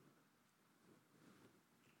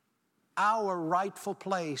our rightful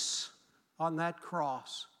place on that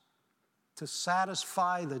cross to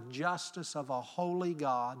satisfy the justice of a holy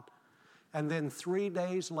God. And then 3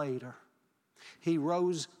 days later, he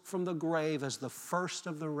rose from the grave as the first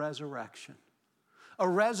of the resurrection. A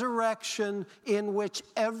resurrection in which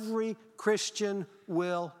every Christian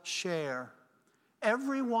will share.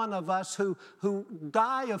 Every one of us who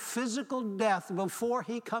die a physical death before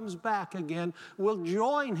he comes back again will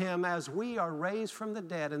join him as we are raised from the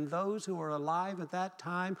dead. And those who are alive at that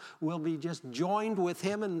time will be just joined with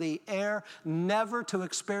him in the air, never to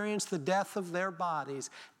experience the death of their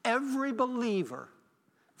bodies. Every believer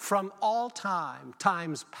from all time,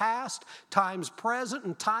 times past, times present,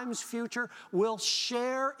 and times future, will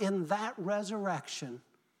share in that resurrection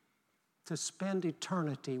to spend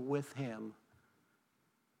eternity with him.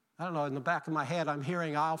 I don't know, in the back of my head, I'm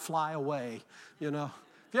hearing "I'll Fly Away," you know.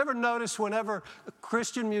 Have you ever noticed whenever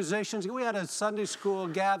Christian musicians, we had a Sunday school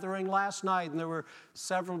gathering last night, and there were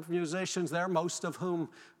several musicians there, most of whom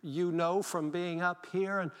you know from being up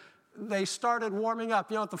here, and they started warming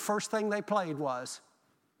up. You know what the first thing they played was?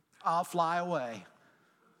 "I'll Fly Away."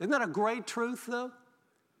 Isn't that a great truth, though?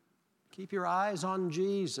 Keep your eyes on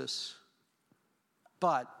Jesus.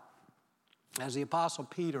 But, as the Apostle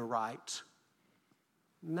Peter writes,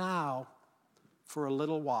 now, for a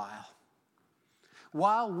little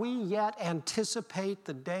while we yet anticipate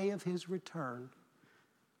the day of his return,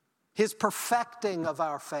 his perfecting of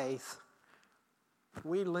our faith,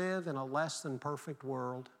 we live in a less than perfect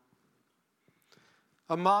world,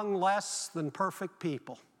 among less than perfect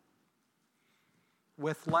people,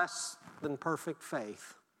 with less than perfect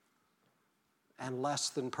faith, and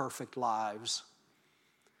less than perfect lives.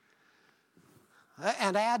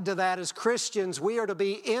 And add to that, as Christians, we are to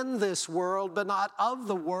be in this world, but not of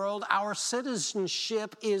the world. Our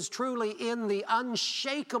citizenship is truly in the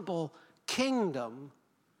unshakable kingdom.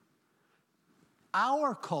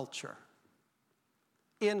 Our culture,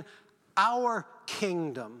 in our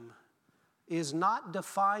kingdom, is not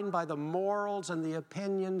defined by the morals and the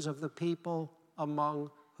opinions of the people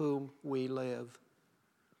among whom we live.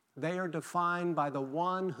 They are defined by the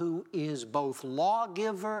one who is both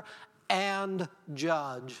lawgiver and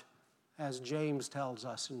judge, as James tells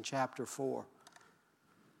us in chapter 4.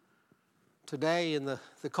 Today, in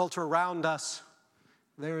the culture around us,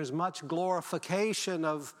 there is much glorification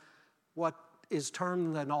of what is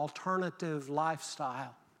termed an alternative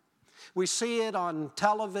lifestyle. We see it on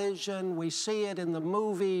television, we see it in the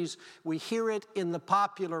movies, we hear it in the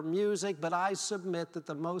popular music, but I submit that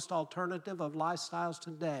the most alternative of lifestyles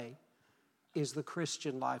today is the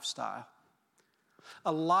Christian lifestyle.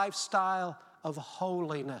 A lifestyle of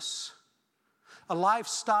holiness. A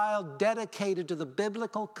lifestyle dedicated to the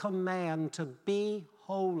biblical command to be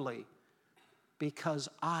holy because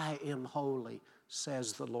I am holy,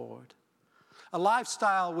 says the Lord. A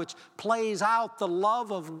lifestyle which plays out the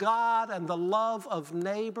love of God and the love of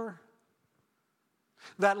neighbor,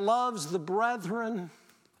 that loves the brethren,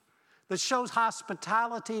 that shows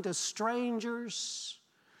hospitality to strangers,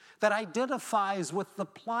 that identifies with the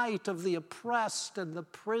plight of the oppressed and the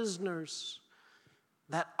prisoners,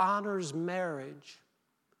 that honors marriage,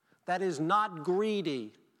 that is not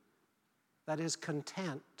greedy, that is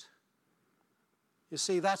content. You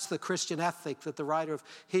see, that's the Christian ethic that the writer of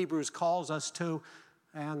Hebrews calls us to,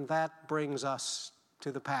 and that brings us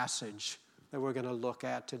to the passage that we're going to look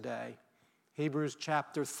at today. Hebrews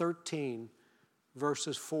chapter 13,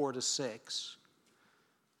 verses 4 to 6.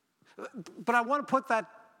 But I want to put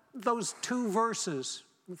those two verses,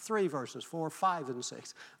 3 verses, 4, 5, and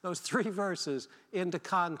 6, those 3 verses into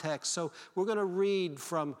context. So we're going to read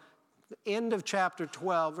from the end of chapter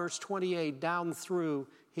 12, verse 28, down through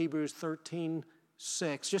Hebrews 13,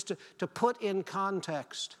 6, just to put in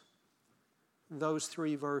context those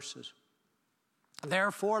 3 verses.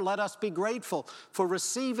 Therefore, let us be grateful for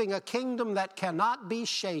receiving a kingdom that cannot be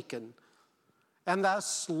shaken, and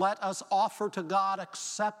thus let us offer to God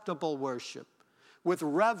acceptable worship with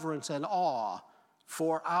reverence and awe,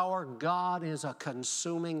 for our God is a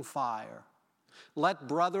consuming fire. Let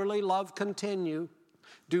brotherly love continue.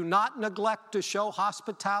 Do not neglect to show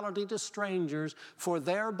hospitality to strangers, for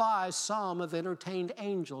thereby some have entertained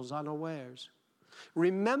angels unawares.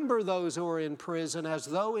 Remember those who are in prison as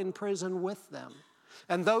though in prison with them,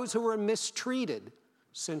 and those who are mistreated,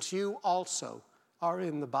 since you also are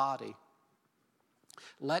in the body.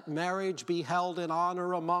 Let marriage be held in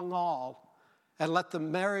honor among all, and let the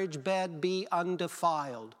marriage bed be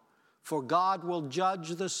undefiled, for God will judge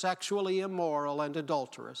the sexually immoral and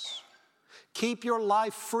adulterous. Keep your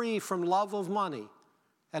life free from love of money,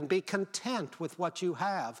 and be content with what you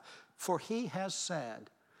have, for he has said,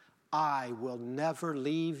 I will never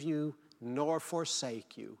leave you nor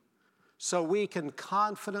forsake you. So we can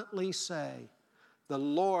confidently say, the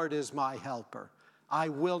Lord is my helper. I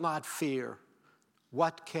will not fear.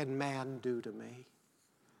 What can man do to me?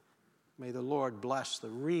 May the Lord bless the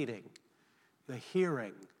reading, the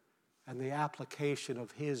hearing, and the application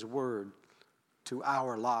of His word to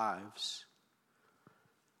our lives.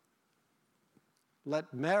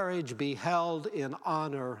 Let marriage be held in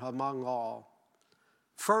honor among all.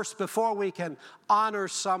 First, before we can honor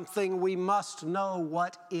something, we must know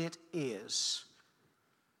what it is.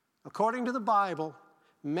 According to the Bible,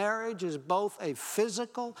 marriage is both a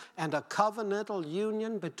physical and a covenantal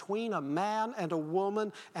union between a man and a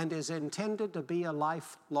woman and is intended to be a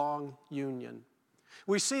lifelong union.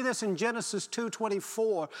 We see this in Genesis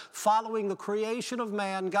 2:24. Following the creation of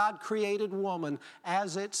man, God created woman.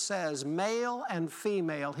 As it says, male and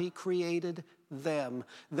female, He created them.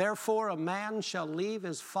 Therefore, a man shall leave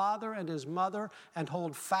his father and his mother and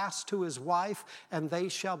hold fast to his wife, and they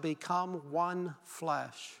shall become one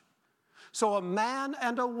flesh. So a man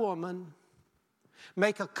and a woman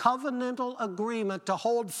make a covenantal agreement to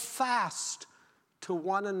hold fast to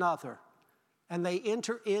one another. And they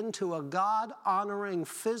enter into a God-honoring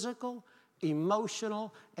physical,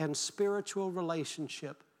 emotional, and spiritual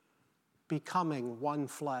relationship, becoming one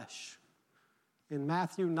flesh. In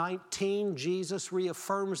Matthew 19, Jesus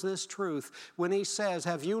reaffirms this truth when He says,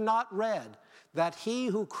 have you not read that He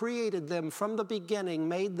who created them from the beginning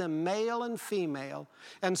made them male and female,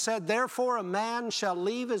 and said, therefore a man shall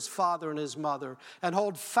leave his father and his mother and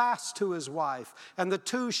hold fast to his wife, and the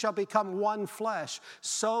two shall become one flesh.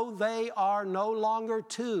 So they are no longer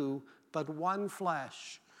two, but one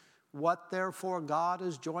flesh. What therefore God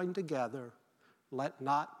has joined together, let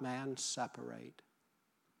not man separate.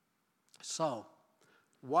 So,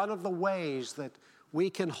 one of the ways that we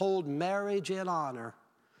can hold marriage in honor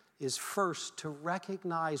is first to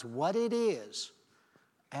recognize what it is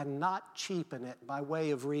and not cheapen it by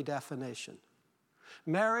way of redefinition.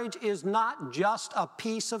 Marriage is not just a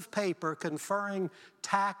piece of paper conferring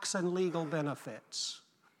tax and legal benefits.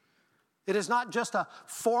 It is not just a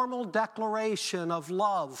formal declaration of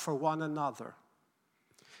love for one another.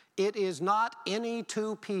 It is not any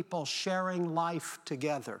two people sharing life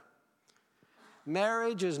together.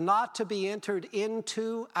 Marriage is not to be entered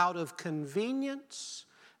into out of convenience,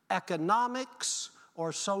 economics,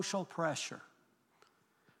 or social pressure.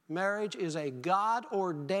 Marriage is a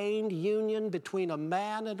God-ordained union between a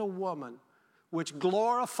man and a woman, which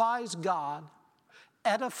glorifies God,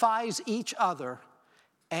 edifies each other,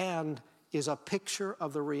 and is a picture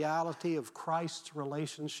of the reality of Christ's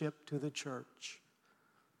relationship to the church.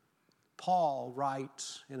 Paul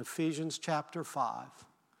writes in Ephesians chapter 5,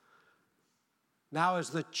 now as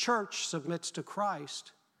the church submits to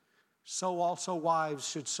Christ, so also wives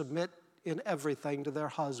should submit in everything to their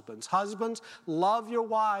husbands. Husbands, love your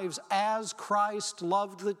wives as Christ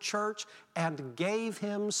loved the church and gave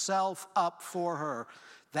Himself up for her,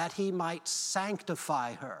 that He might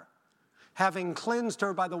sanctify her, having cleansed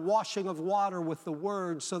her by the washing of water with the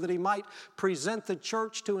word, so that He might present the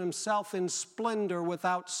church to Himself in splendor,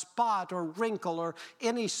 without spot or wrinkle or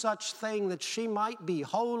any such thing, that she might be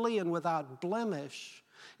holy and without blemish.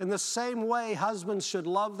 In the same way, husbands should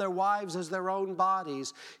love their wives as their own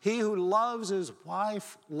bodies. He who loves his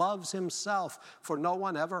wife loves himself, for no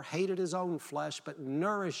one ever hated his own flesh, but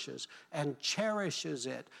nourishes and cherishes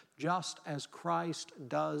it, just as Christ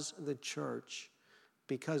does the church,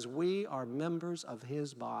 because we are members of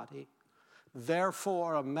His body.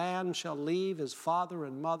 Therefore, a man shall leave his father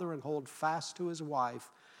and mother and hold fast to his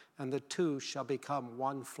wife, and the two shall become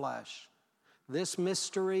one flesh. This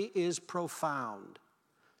mystery is profound.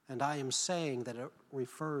 And I am saying that it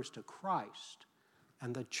refers to Christ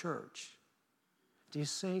and the church. Do you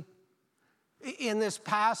see? In this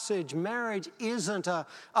passage, marriage isn't a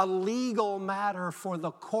legal matter for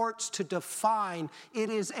the courts to define. It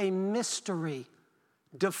is a mystery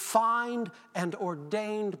defined and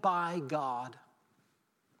ordained by God.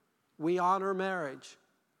 We honor marriage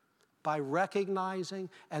by recognizing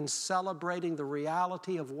and celebrating the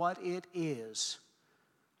reality of what it is,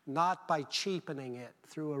 not by cheapening it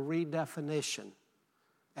through a redefinition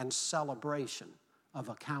and celebration of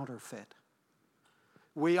a counterfeit.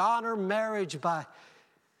 We honor marriage by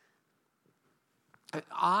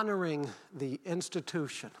honoring the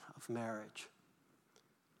institution of marriage.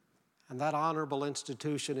 And that honorable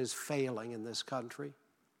institution is failing in this country.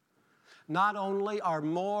 Not only are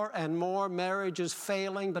more and more marriages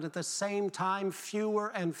failing, but at the same time,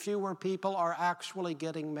 fewer and fewer people are actually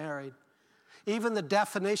getting married. Even the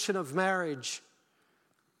definition of marriage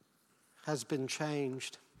has been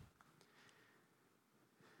changed.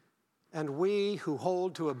 And we who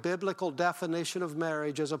hold to a biblical definition of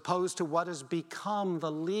marriage as opposed to what has become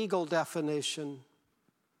the legal definition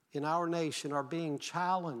in our nation are being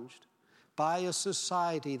challenged by a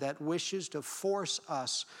society that wishes to force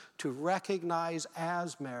us to recognize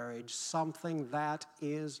as marriage something that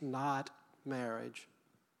is not marriage.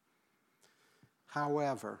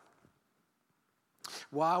 However,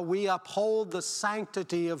 while we uphold the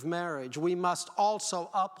sanctity of marriage, we must also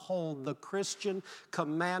uphold the Christian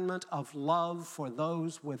commandment of love for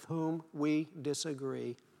those with whom we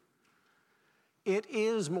disagree. It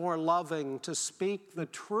is more loving to speak the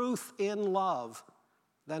truth in love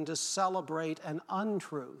than to celebrate an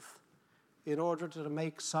untruth in order to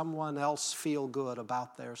make someone else feel good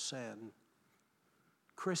about their sin.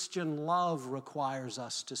 Christian love requires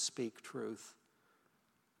us to speak truth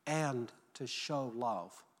and to show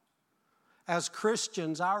love. As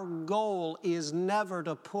Christians, our goal is never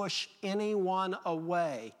to push anyone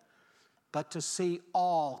away, but to see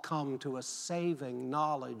all come to a saving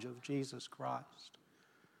knowledge of Jesus Christ.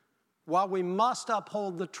 While we must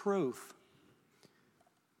uphold the truth,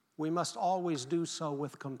 we must always do so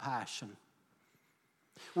with compassion.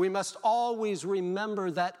 We must always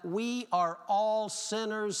remember that we are all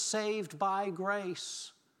sinners saved by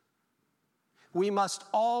grace. We must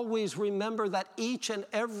always remember that each and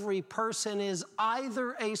every person is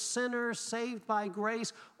either a sinner saved by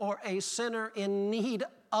grace or a sinner in need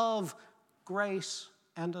of grace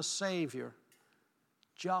and a Savior,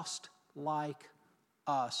 just like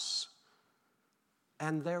us.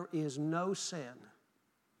 And there is no sin,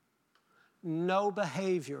 no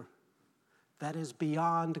behavior that is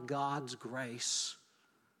beyond God's grace.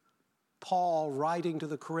 Paul, writing to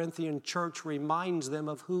the Corinthian church, reminds them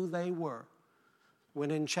of who they were when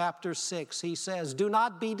in chapter 6 he says, "Do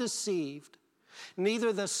not be deceived.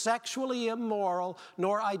 Neither the sexually immoral,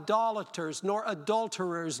 nor idolaters, nor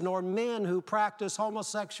adulterers, nor men who practice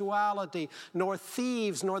homosexuality, nor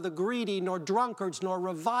thieves, nor the greedy, nor drunkards, nor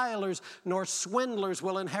revilers, nor swindlers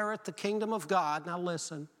will inherit the kingdom of God." Now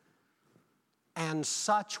listen. "And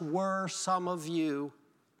such were some of you,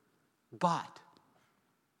 but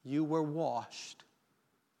you were washed,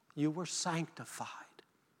 you were sanctified,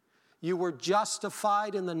 you were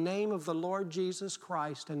justified in the name of the Lord Jesus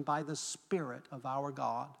Christ and by the Spirit of our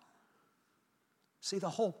God." See,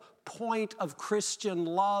 the whole point of Christian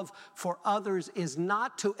love for others is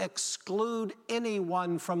not to exclude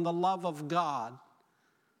anyone from the love of God,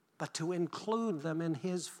 but to include them in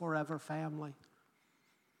His forever family.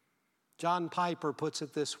 John Piper puts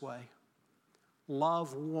it this way: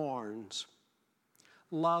 love warns,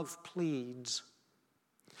 love pleads,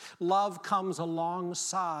 love comes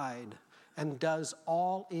alongside and does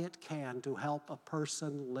all it can to help a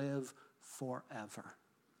person live forever.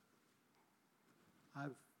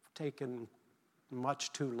 I've taken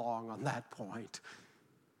much too long on that point.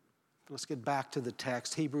 Let's get back to the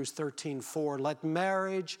text. Hebrews 13:4. "Let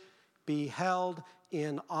marriage be held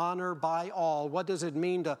in honor by all." What does it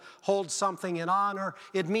mean to hold something in honor?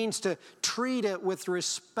 It means to treat it with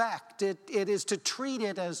respect. It is to treat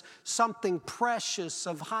it as something precious,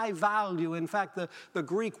 of high value. In fact, the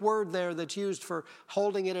Greek word there that's used for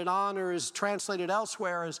holding it in honor is translated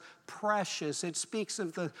elsewhere as precious. It speaks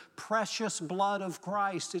of the precious blood of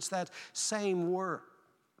Christ. It's that same word.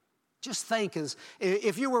 Just think, as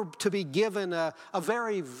if you were to be given a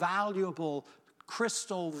very valuable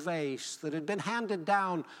crystal vase that had been handed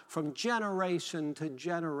down from generation to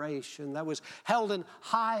generation, that was held in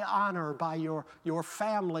high honor by your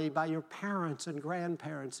family, by your parents and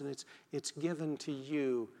grandparents, and it's given to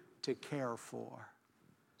you to care for.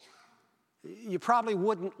 You probably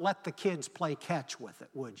wouldn't let the kids play catch with it,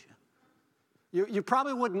 would you? You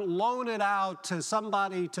probably wouldn't loan it out to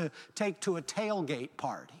somebody to take to a tailgate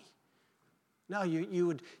party. No, you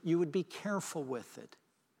would be careful with it.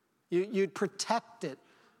 You'd protect it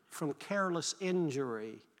from careless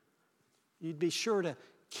injury. You'd be sure to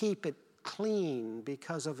keep it clean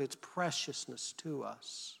because of its preciousness to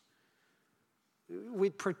us.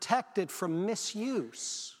 We'd protect it from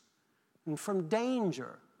misuse and from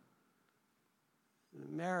danger.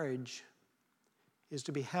 Marriage is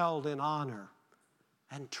to be held in honor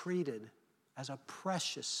and treated as a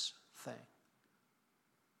precious thing.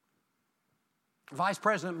 Vice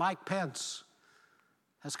President Mike Pence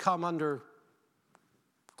has come under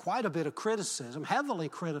quite a bit of criticism, heavily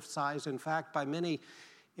criticized, in fact, by many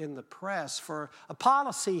in the press, for a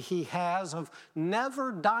policy he has of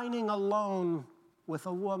never dining alone with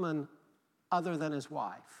a woman other than his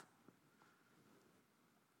wife.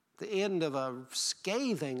 The end of a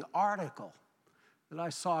scathing article that I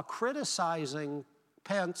saw criticizing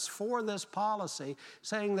Pence for this policy,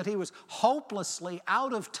 saying that he was hopelessly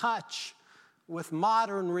out of touch with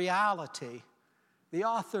modern reality, the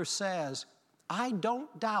author says, I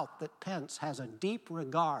don't doubt that Pence has a deep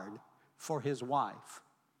regard for his wife.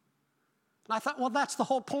 And I thought, well, that's the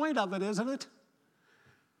whole point of it, isn't it?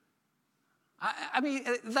 I mean,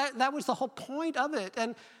 that was the whole point of it.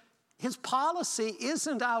 And his policy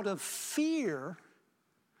isn't out of fear,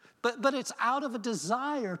 but it's out of a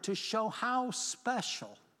desire to show how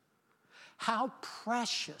special, how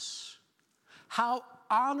precious, how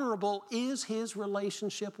honorable is his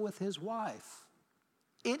relationship with his wife.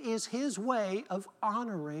 It is his way of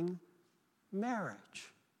honoring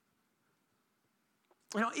marriage.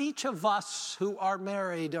 You know, each of us who are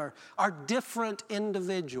married are different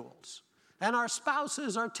individuals. And our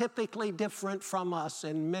spouses are typically different from us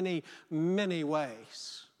in many, many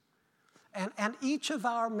ways. And each of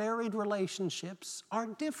our married relationships are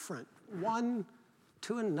different, one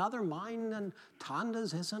to another. Mine and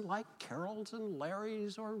Tanda's isn't like Carol's and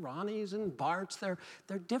Larry's or Ronnie's and Bart's. They're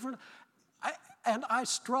different. I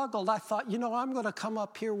struggled. I thought, you know, I'm going to come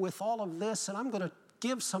up here with all of this and I'm going to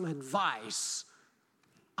give some advice.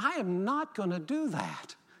 I am not going to do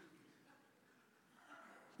that.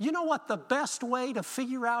 You know what the best way to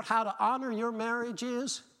figure out how to honor your marriage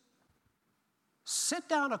is? Sit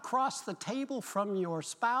down across the table from your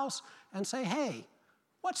spouse and say, hey,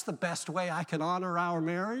 what's the best way I can honor our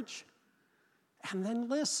marriage? And then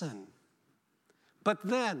listen. But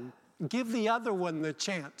then give the other one the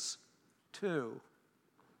chance too.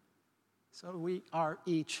 So we are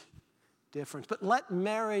each different. But let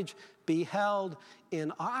marriage be held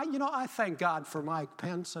in, I thank God for Mike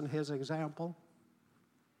Pence and his example,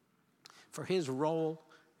 for his role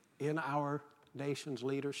in our nation's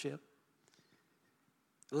leadership.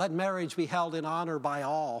 Let marriage be held in honor by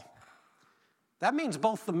all. That means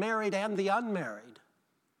both the married and the unmarried.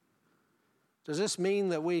 Does this mean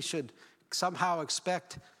that we should somehow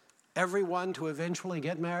expect everyone to eventually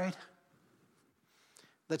get married?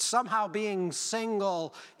 That somehow being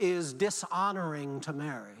single is dishonoring to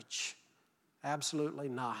marriage? Absolutely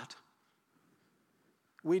not.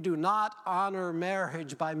 We do not honor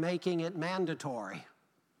marriage by making it mandatory,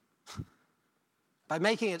 by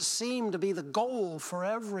making it seem to be the goal for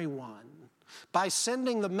everyone, by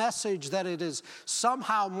sending the message that it is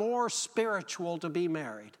somehow more spiritual to be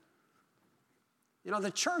married. You know,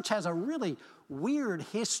 the church has a really weird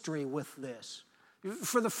history with this.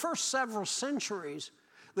 For the first several centuries,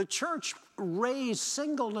 the church raised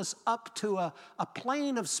singleness up to a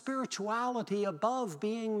plane of spirituality above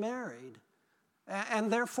being married.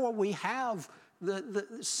 And therefore, we have the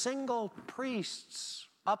single priests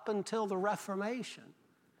up until the Reformation.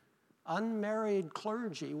 Unmarried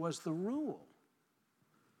clergy was the rule.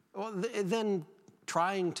 Well, then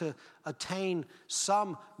trying to attain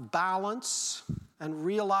some balance and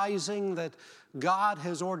realizing that God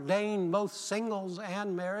has ordained both singles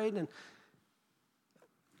and married. And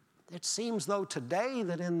it seems, though, today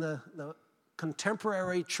that in the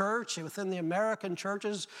contemporary church, within the American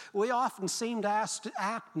churches, we often seem to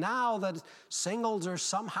act now that singles are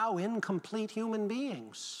somehow incomplete human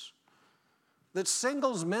beings. That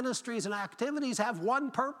singles ministries and activities have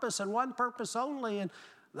one purpose and one purpose only, and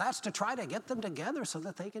that's to try to get them together so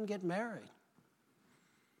that they can get married.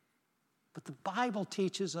 But the Bible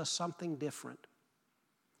teaches us something different.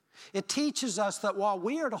 It teaches us that while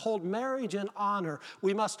we are to hold marriage in honor,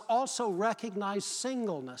 we must also recognize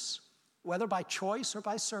singleness, whether by choice or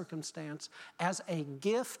by circumstance, as a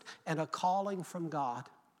gift and a calling from God.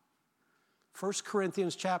 1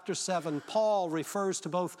 Corinthians chapter 7, Paul refers to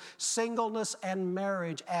both singleness and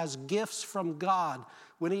marriage as gifts from God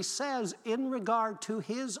when he says, in regard to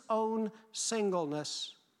his own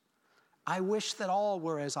singleness, I wish that all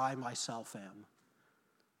were as I myself am.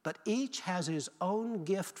 But each has his own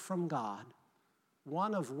gift from God,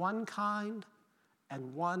 one of one kind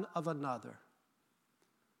and one of another.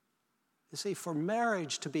 You see, for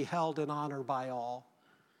marriage to be held in honor by all,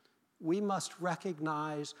 we must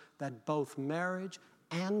recognize that both marriage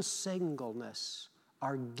and singleness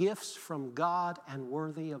are gifts from God and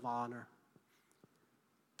worthy of honor.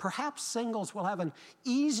 Perhaps singles will have an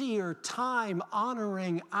easier time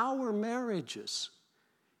honoring our marriages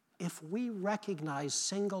if we recognize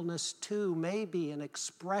singleness too may be an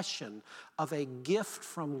expression of a gift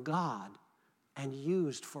from God and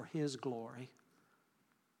used for His glory.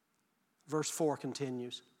 Verse 4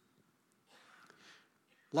 continues.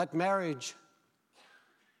 Let marriage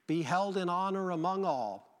be held in honor among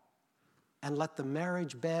all, and let the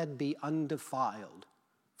marriage bed be undefiled,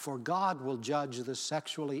 for God will judge the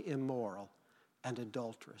sexually immoral and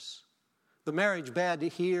adulterous. The marriage bed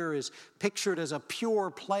here is pictured as a pure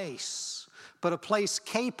place, but a place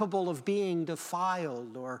capable of being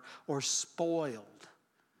defiled or spoiled.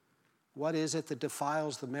 What is it that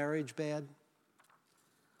defiles the marriage bed?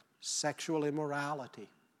 Sexual immorality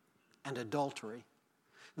and adultery.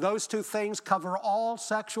 Those two things cover all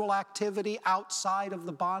sexual activity outside of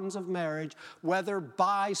the bonds of marriage, whether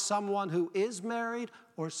by someone who is married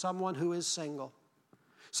or someone who is single.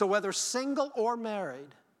 So whether single or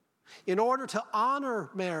married, in order to honor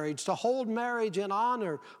marriage, to hold marriage in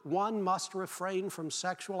honor, one must refrain from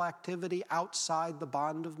sexual activity outside the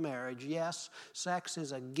bond of marriage. Yes, sex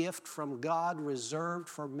is a gift from God reserved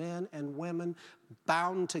for men and women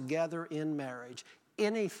bound together in marriage.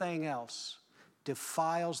 Anything else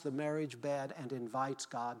defiles the marriage bed and invites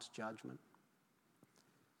God's judgment.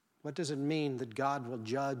 What does it mean that God will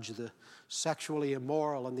judge the sexually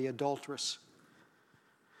immoral and the adulterous?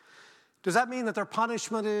 Does that mean that their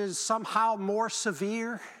punishment is somehow more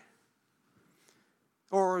severe?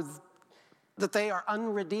 Or that they are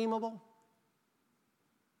unredeemable?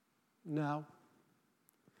 No.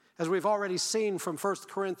 As we've already seen from 1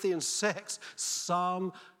 Corinthians 6,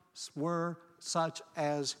 some were such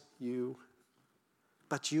as you.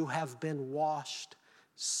 But you have been washed,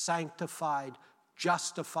 sanctified,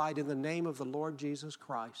 justified in the name of the Lord Jesus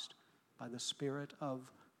Christ by the Spirit of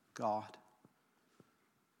God.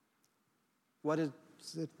 What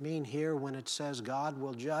does it mean here when it says God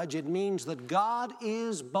will judge? It means that God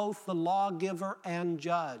is both the lawgiver and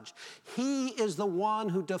judge. He is the one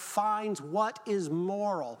who defines what is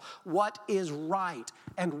moral, what is right,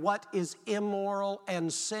 and what is immoral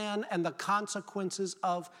and sin, and the consequences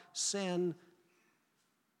of sin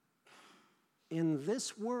in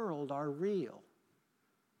this world are real.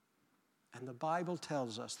 And the Bible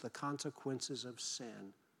tells us the consequences of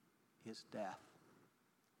sin is death.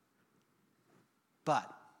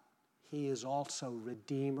 But he is also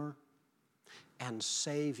Redeemer and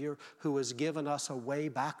Savior who has given us a way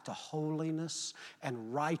back to holiness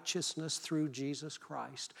and righteousness through Jesus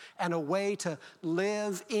Christ, and a way to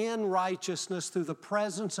live in righteousness through the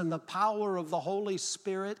presence and the power of the Holy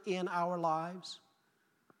Spirit in our lives.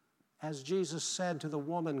 As Jesus said to the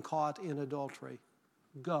woman caught in adultery,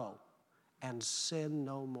 "Go and sin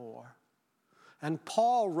no more." And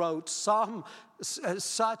Paul wrote, some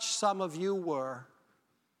of you were,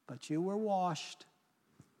 but you were washed,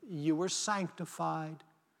 you were sanctified,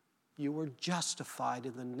 you were justified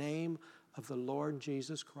in the name of the Lord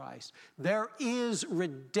Jesus Christ. There is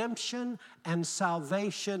redemption and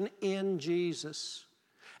salvation in Jesus.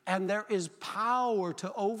 And there is power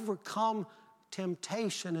to overcome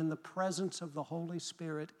temptation in the presence of the Holy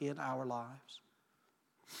Spirit in our lives.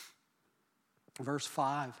 Verse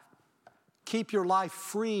 5. Keep your life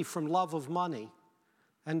free from love of money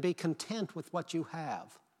and be content with what you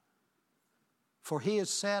have. For he has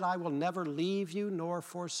said, I will never leave you nor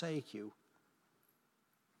forsake you.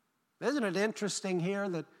 Isn't it interesting here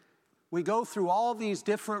that we go through all these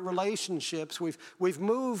different relationships? We've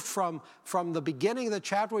moved from the beginning of the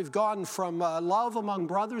chapter, we've gone from love among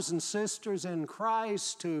brothers and sisters in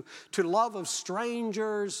Christ to love of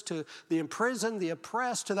strangers, to the imprisoned, the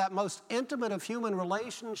oppressed, to that most intimate of human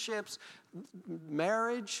relationships,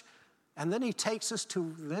 marriage. And then he takes us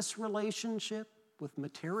to this relationship with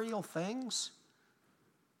material things.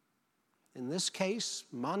 In this case,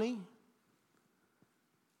 money.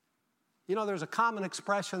 You know, there's a common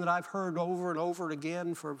expression that I've heard over and over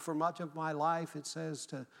again for much of my life. It says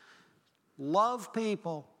to love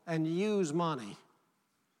people and use money.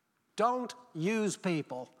 Don't use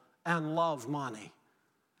people and love money.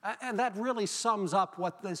 And that really sums up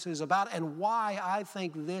what this is about and why I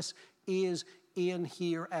think this is in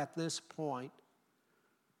here at this point.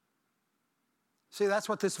 See, that's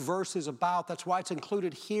what this verse is about. That's why it's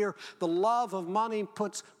included here. The love of money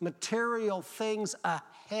puts material things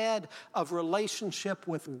ahead of relationship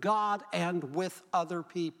with God and with other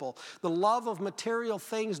people. The love of material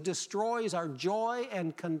things destroys our joy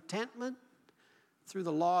and contentment through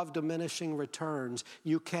the law of diminishing returns.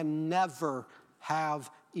 You can never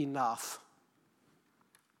have enough.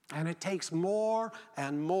 And it takes more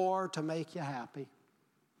and more to make you happy.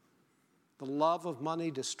 The love of money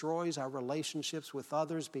destroys our relationships with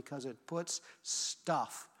others because it puts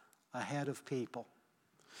stuff ahead of people.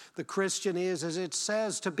 The Christian is, as it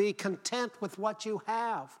says, to be content with what you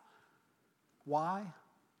have. Why?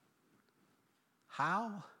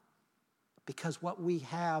 How? Because what we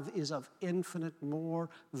have is of infinite more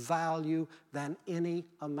value than any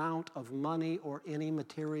amount of money or any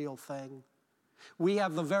material thing. We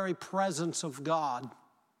have the very presence of God,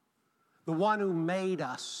 the one who made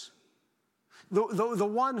us, the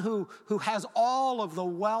one who has all of the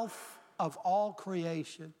wealth of all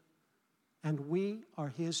creation, and we are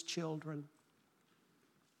His children.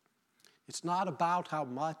 It's not about how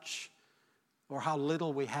much or how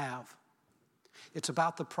little we have. It's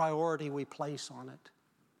about the priority we place on it.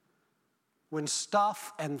 When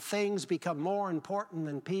stuff and things become more important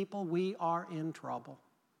than people, we are in trouble.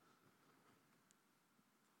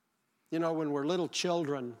 You know, when we're little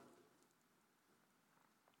children,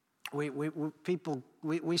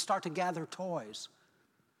 we start to gather toys.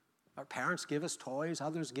 Our parents give us toys,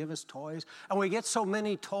 others give us toys. And we get so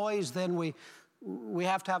many toys, then we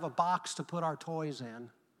have to have a box to put our toys in,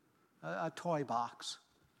 a toy box.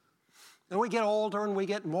 Then we get older and we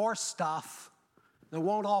get more stuff. It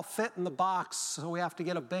won't all fit in the box, so we have to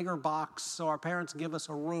get a bigger box, so our parents give us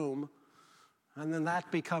a room. And then that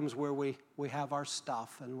becomes where we have our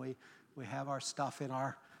stuff, and we have our stuff in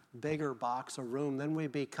our bigger box, a room. Then we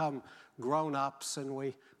become grown-ups, and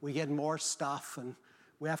we get more stuff, and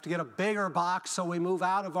we have to get a bigger box, so we move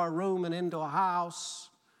out of our room and into a house,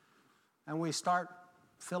 and we start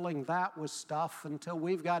filling that with stuff until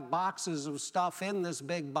we've got boxes of stuff in this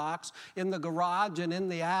big box, in the garage and in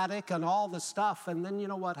the attic and all the stuff. And then you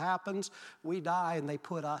know what happens? We die and they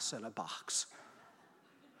put us in a box.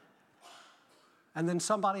 And then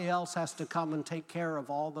somebody else has to come and take care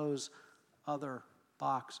of all those other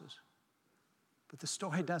boxes. But the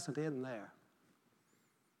story doesn't end there,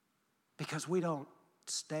 because we don't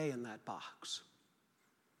stay in that box.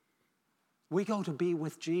 We go to be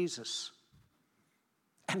with Jesus,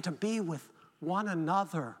 and to be with one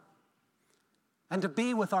another, and to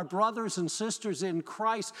be with our brothers and sisters in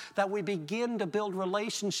Christ that we begin to build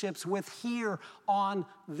relationships with here on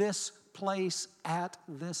this place at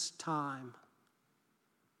this time.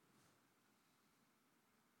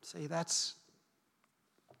 See, that's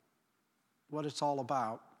what it's all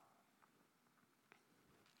about.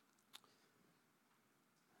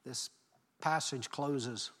 This passage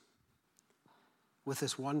closes with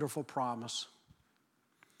this wonderful promise.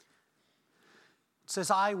 It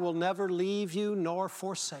says, I will never leave you nor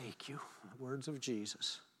forsake you, the words of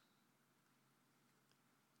Jesus.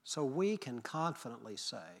 So we can confidently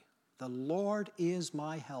say, the Lord is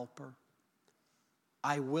my helper.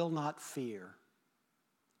 I will not fear.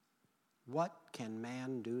 What can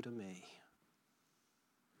man do to me?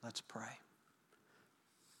 Let's pray.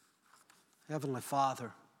 Heavenly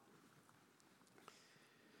Father,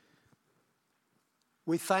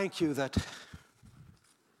 we thank you that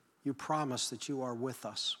you promise that you are with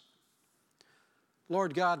us.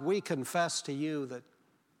 Lord God, we confess to you that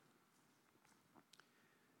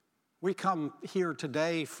we come here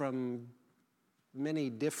today from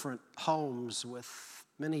many different homes, with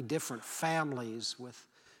many different families, with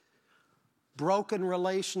broken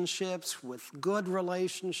relationships, with good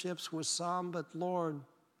relationships with some, but Lord,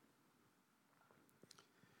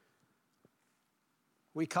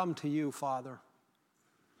 we come to you, Father,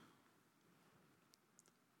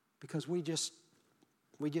 because we just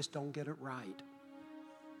don't get it right.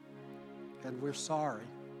 And we're sorry.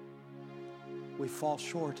 We fall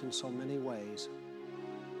short in so many ways.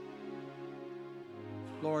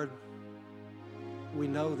 Lord, we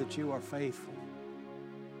know that you are faithful.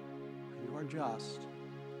 You are just.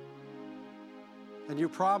 And you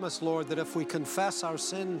promise, Lord, that if we confess our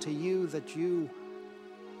sin to you, that you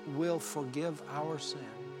will forgive our sin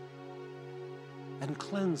and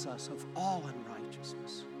cleanse us of all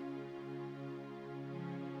unrighteousness.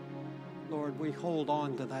 Lord, we hold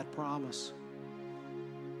on to that promise.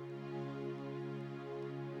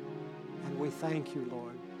 And we thank you,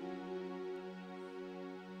 Lord,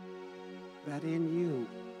 that in you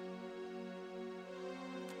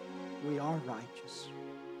we are righteous.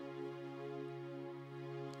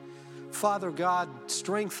 Father God,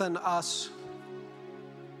 strengthen us.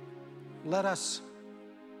 Let us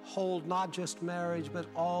hold not just marriage, but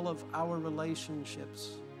all of our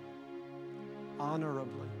relationships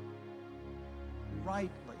honorably,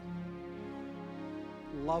 rightly,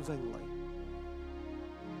 lovingly,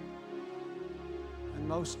 and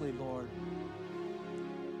mostly, Lord,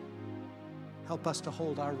 help us to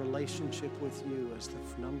hold our relationship with you as the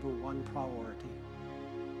number one priority.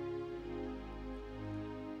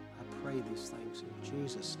 I pray these things in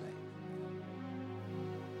Jesus' name.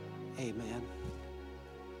 Amen.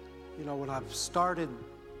 You know, when I've started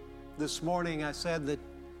this morning, I said that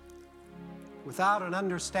without an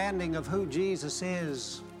understanding of who Jesus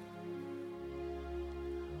is,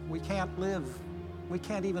 we can't live, we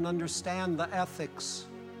can't even understand the ethics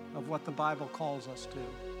of what the Bible calls us to.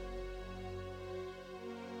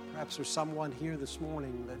 Perhaps there's someone here this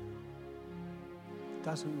morning that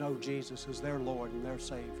doesn't know Jesus as their Lord and their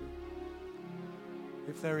Savior.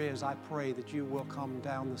 If there is, I pray that you will come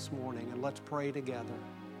down this morning and let's pray together.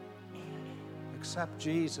 Accept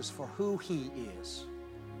Jesus for who He is.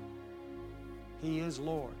 He is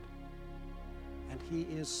Lord, and He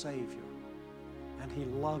is Savior, and He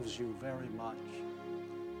loves you very much.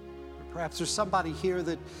 Or perhaps there's somebody here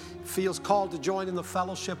that feels called to join in the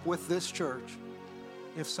fellowship with this church.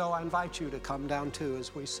 If so, I invite you to come down too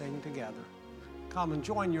as we sing together. Come and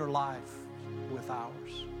join your life with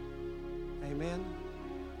ours. Amen.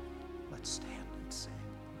 Let's stand and sing.